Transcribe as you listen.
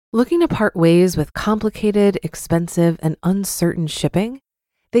Looking to part ways with complicated, expensive, and uncertain shipping?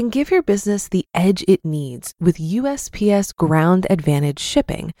 Then give your business the edge it needs with USPS Ground Advantage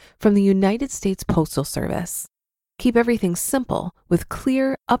shipping from the United States Postal Service. Keep everything simple with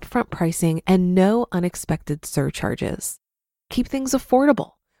clear, upfront pricing and no unexpected surcharges. Keep things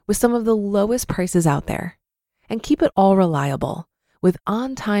affordable with some of the lowest prices out there. And keep it all reliable with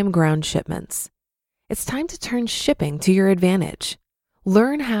on-time ground shipments. It's time to turn shipping to your advantage.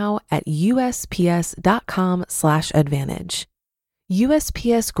 Learn how at USPS.com/advantage.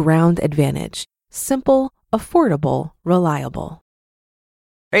 USPS Ground Advantage. Simple, affordable, reliable.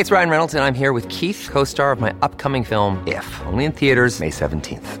 Hey, it's Ryan Reynolds, and I'm here with Keith, co-star of my upcoming film, If, only in theaters May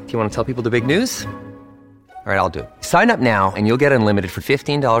 17th. Do you want to tell people the big news? All right, I'll do it. Sign up now and you'll get unlimited for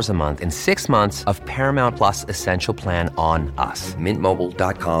 $15 a month and 6 months of Paramount Plus Essential Plan on us.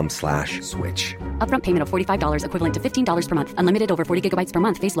 MintMobile.com/switch. Upfront payment of $45 equivalent to $15 per month. Unlimited over 40 gigabytes per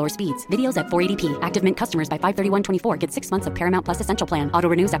month. Face lower speeds. Videos at 480p. Active Mint customers by 531.24 get 6 months of Paramount Plus Essential Plan. Auto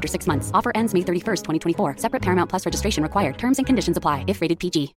renews after 6 months. Offer ends May 31st, 2024. Separate Paramount Plus registration required. Terms and conditions apply if rated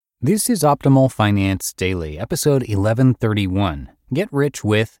PG. This is Optimal Finance Daily, episode 1131. Get Rich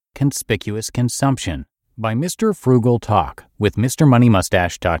with Conspicuous Consumption by Mr. Frugal Talk with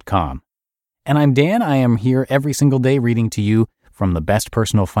MrMoneyMustache.com. And I'm Dan. I am here every single day reading to you from the best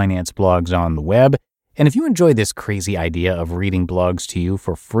personal finance blogs on the web. And if you enjoy this crazy idea of reading blogs to you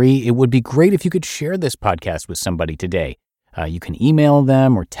for free, it would be great if you could share this podcast with somebody today. You can email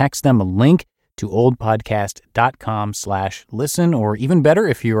them or text them a link to oldpodcast.com/listen, or even better,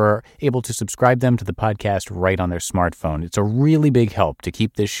 if you are able to subscribe them to the podcast right on their smartphone. It's a really big help to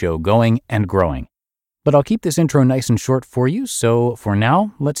keep this show going and growing. But I'll keep this intro nice and short for you, so for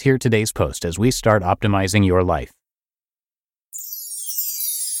now, let's hear today's post as we start optimizing your life.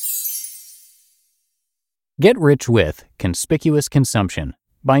 Get Rich with Conspicuous Consumption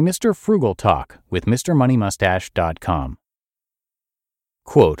by Mr. Frugal Talk with MrMoneyMustache.com.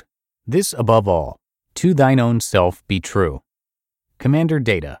 Quote, "This above all, to thine own self be true." Commander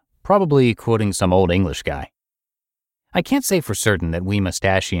Data, probably quoting some old English guy. I can't say for certain that we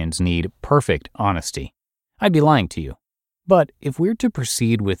mustachians need perfect honesty. I'd be lying to you. But if we're to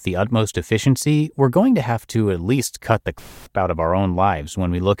proceed with the utmost efficiency, we're going to have to at least cut the crap out of our own lives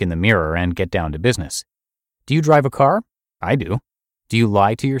when we look in the mirror and get down to business. Do you drive a car? I do. Do you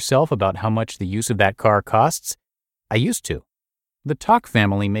lie to yourself about how much the use of that car costs? I used to. The Talk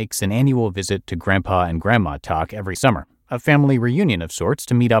family makes an annual visit to Grandpa and Grandma Talk every summer, a family reunion of sorts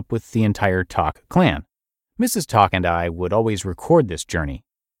to meet up with the entire Talk clan. Mrs. Talk and I would always record this journey,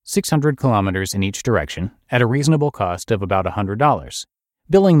 600 kilometers in each direction, at a reasonable cost of about $100,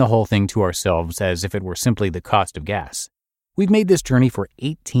 billing the whole thing to ourselves as if it were simply the cost of gas. We've made this journey for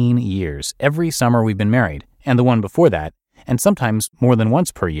 18 years, every summer we've been married, and the one before that, and sometimes more than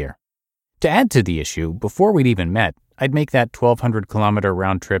once per year. To add to the issue, before we'd even met, I'd make that 1,200-kilometer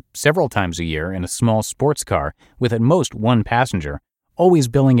round trip several times a year in a small sports car with at most one passenger, always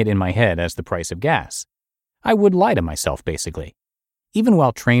billing it in my head as the price of gas. I would lie to myself, basically. Even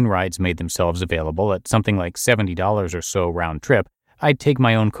while train rides made themselves available at something like $70 or so round trip, I'd take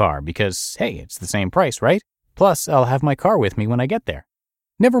my own car because, hey, it's the same price, right? Plus, I'll have my car with me when I get there.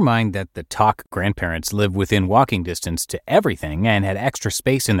 Never mind that the Talk grandparents live within walking distance to everything and had extra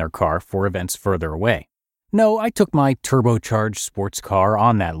space in their car for events further away. No, I took my turbocharged sports car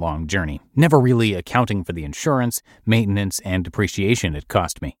on that long journey, never really accounting for the insurance, maintenance, and depreciation it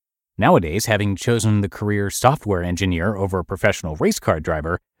cost me. Nowadays, having chosen the career software engineer over a professional race car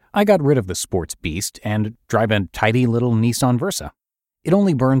driver, I got rid of the sports beast and drive a tidy little Nissan Versa. It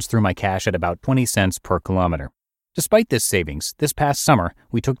only burns through my cash at about 20 cents per kilometer. Despite this savings, this past summer,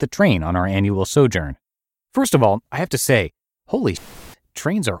 we took the train on our annual sojourn. First of all, I have to say, holy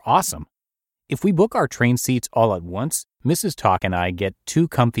trains are awesome. If we book our train seats all at once, Mrs. Talk and I get 2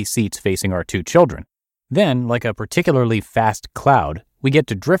 comfy seats facing our 2 children. Then, like a particularly fast cloud, we get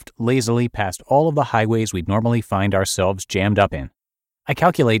to drift lazily past all of the highways we'd normally find ourselves jammed up in. I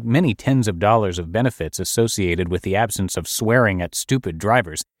calculate many tens of dollars of benefits associated with the absence of swearing at stupid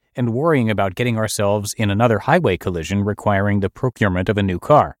drivers and worrying about getting ourselves in another highway collision requiring the procurement of a new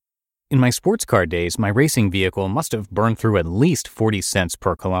car. In my sports car days, my racing vehicle must have burned through at least 40 cents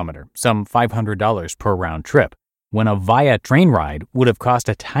per kilometer, some $500 per round trip, when a Via train ride would have cost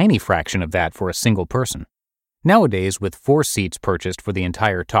a tiny fraction of that for a single person. Nowadays, with 4 seats purchased for the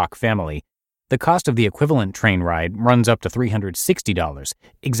entire Talk family, the cost of the equivalent train ride runs up to $360,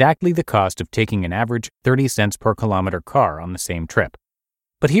 exactly the cost of taking an average 30 cents per kilometer car on the same trip.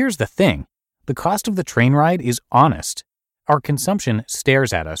 But here's the thing. The cost of the train ride is honest. Our consumption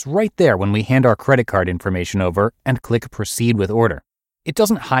stares at us right there when we hand our credit card information over and click Proceed with Order. It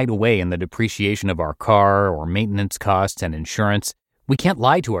doesn't hide away in the depreciation of our car or maintenance costs and insurance. We can't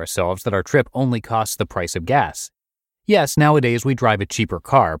lie to ourselves that our trip only costs the price of gas. Yes, nowadays we drive a cheaper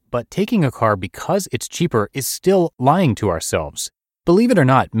car, but taking a car because it's cheaper is still lying to ourselves. Believe it or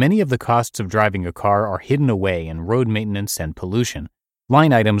not, many of the costs of driving a car are hidden away in road maintenance and pollution,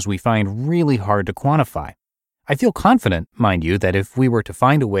 line items we find really hard to quantify. I feel confident, mind you, that if we were to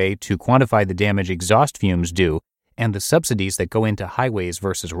find a way to quantify the damage exhaust fumes do and the subsidies that go into highways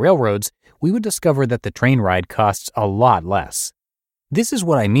versus railroads, we would discover that the train ride costs a lot less. This is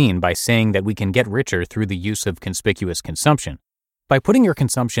what I mean by saying that we can get richer through the use of conspicuous consumption. By putting your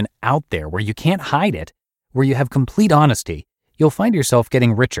consumption out there where you can't hide it, where you have complete honesty, you'll find yourself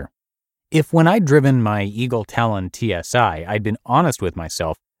getting richer. If when I'd driven my Eagle Talon TSI, I'd been honest with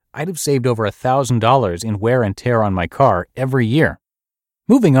myself, I'd have saved over $1,000 in wear and tear on my car every year.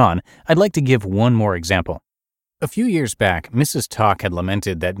 Moving on, I'd like to give one more example. A few years back, Mrs. Talk had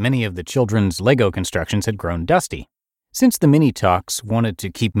lamented that many of the children's Lego constructions had grown dusty. Since the Mini Talks wanted to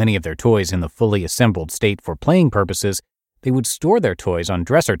keep many of their toys in the fully assembled state for playing purposes, they would store their toys on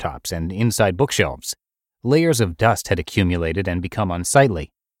dresser tops and inside bookshelves. Layers of dust had accumulated and become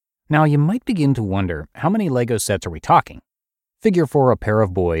unsightly. Now, you might begin to wonder, how many Lego sets are we talking? Figure for a pair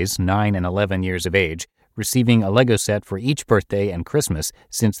of boys, 9 and 11 years of age, receiving a Lego set for each birthday and Christmas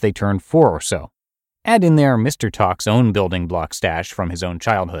since they turned 4 or so. Add in there Mr. Talk's own building block stash from his own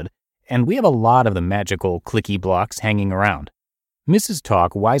childhood, and we have a lot of the magical clicky blocks hanging around. Mrs.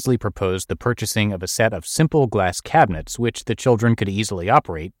 Talk wisely proposed the purchasing of a set of simple glass cabinets which the children could easily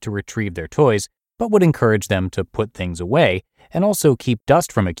operate to retrieve their toys, but would encourage them to put things away and also keep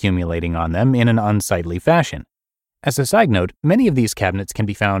dust from accumulating on them in an unsightly fashion. As a side note, many of these cabinets can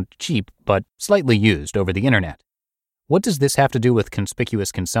be found cheap but slightly used over the internet. What does this have to do with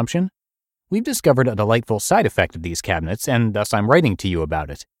conspicuous consumption? We've discovered a delightful side effect of these cabinets, and thus I'm writing to you about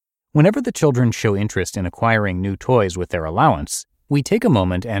it. Whenever the children show interest in acquiring new toys with their allowance, we take a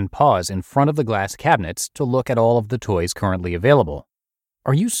moment and pause in front of the glass cabinets to look at all of the toys currently available.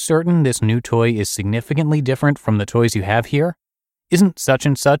 Are you certain this new toy is significantly different from the toys you have here? Isn't such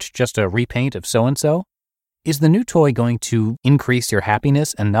and such just a repaint of so-and-so? Is the new toy going to increase your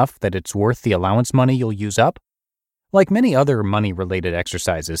happiness enough that it's worth the allowance money you'll use up? Like many other money-related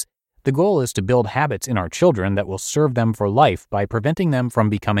exercises, the goal is to build habits in our children that will serve them for life by preventing them from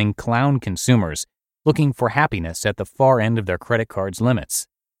becoming clown consumers, looking for happiness at the far end of their credit card's limits.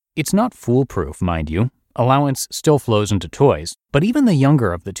 It's not foolproof, mind you. Allowance still flows into toys, but even the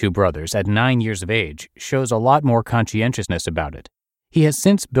younger of the two brothers, at 9 years of age, shows a lot more conscientiousness about it. He has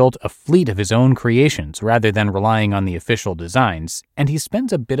since built a fleet of his own creations rather than relying on the official designs, and he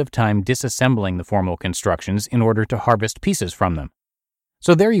spends a bit of time disassembling the formal constructions in order to harvest pieces from them.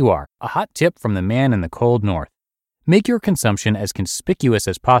 So there you are, a hot tip from the man in the cold north. Make your consumption as conspicuous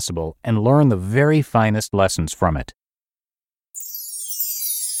as possible and learn the very finest lessons from it.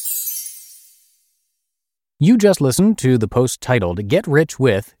 You just listened to the post titled Get Rich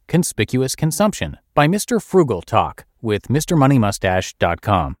with Conspicuous Consumption by Mr. Frugal Talk with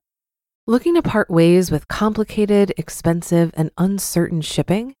MrMoneyMustache.com. Looking to part ways with complicated, expensive, and uncertain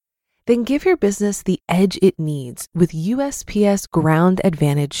shipping? Then give your business the edge it needs with USPS Ground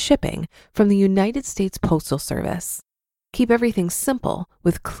Advantage shipping from the United States Postal Service. Keep everything simple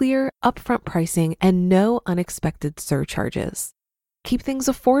with clear, upfront pricing and no unexpected surcharges. Keep things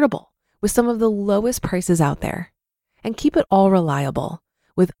affordable with some of the lowest prices out there. And keep it all reliable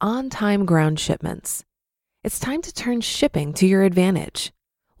with on-time ground shipments. It's time to turn shipping to your advantage.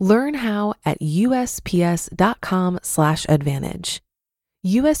 Learn how at USPS.com/advantage.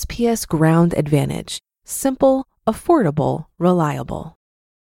 USPS Ground Advantage. Simple, affordable, reliable.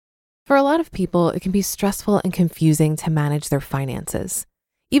 For a lot of people, it can be stressful and confusing to manage their finances.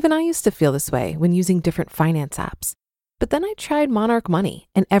 Even I used to feel this way when using different finance apps. But then I tried Monarch Money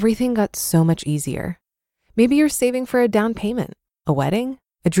and everything got so much easier. Maybe you're saving for a down payment, a wedding,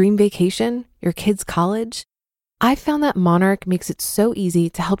 a dream vacation, your kids' college. I found that Monarch makes it so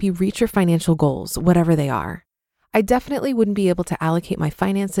easy to help you reach your financial goals, whatever they are. I definitely wouldn't be able to allocate my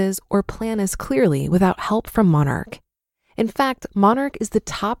finances or plan as clearly without help from Monarch. In fact, Monarch is the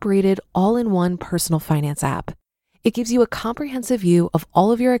top-rated all-in-one personal finance app. It gives you a comprehensive view of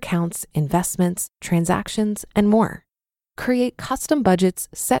all of your accounts, investments, transactions, and more. Create custom budgets,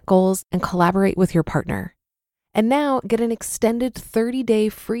 set goals, and collaborate with your partner. And now get an extended 30-day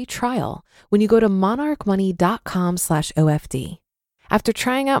free trial when you go to monarchmoney.com/OFD. After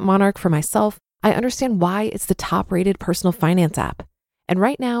trying out Monarch for myself, I understand why it's the top-rated personal finance app. And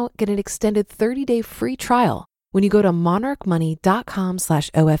right now, get an extended 30-day free trial when you go to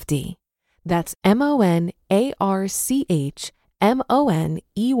monarchmoney.com/OFD. That's MONARCHMONEY.com/OFD.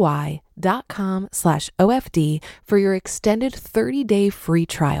 money.com/OFD for your extended 30-day free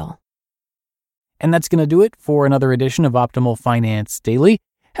trial. And that's going to do it for another edition of Optimal Finance Daily.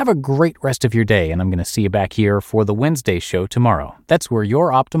 Have a great rest of your day, and I'm going to see you back here for the Wednesday show tomorrow. That's where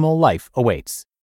your optimal life awaits.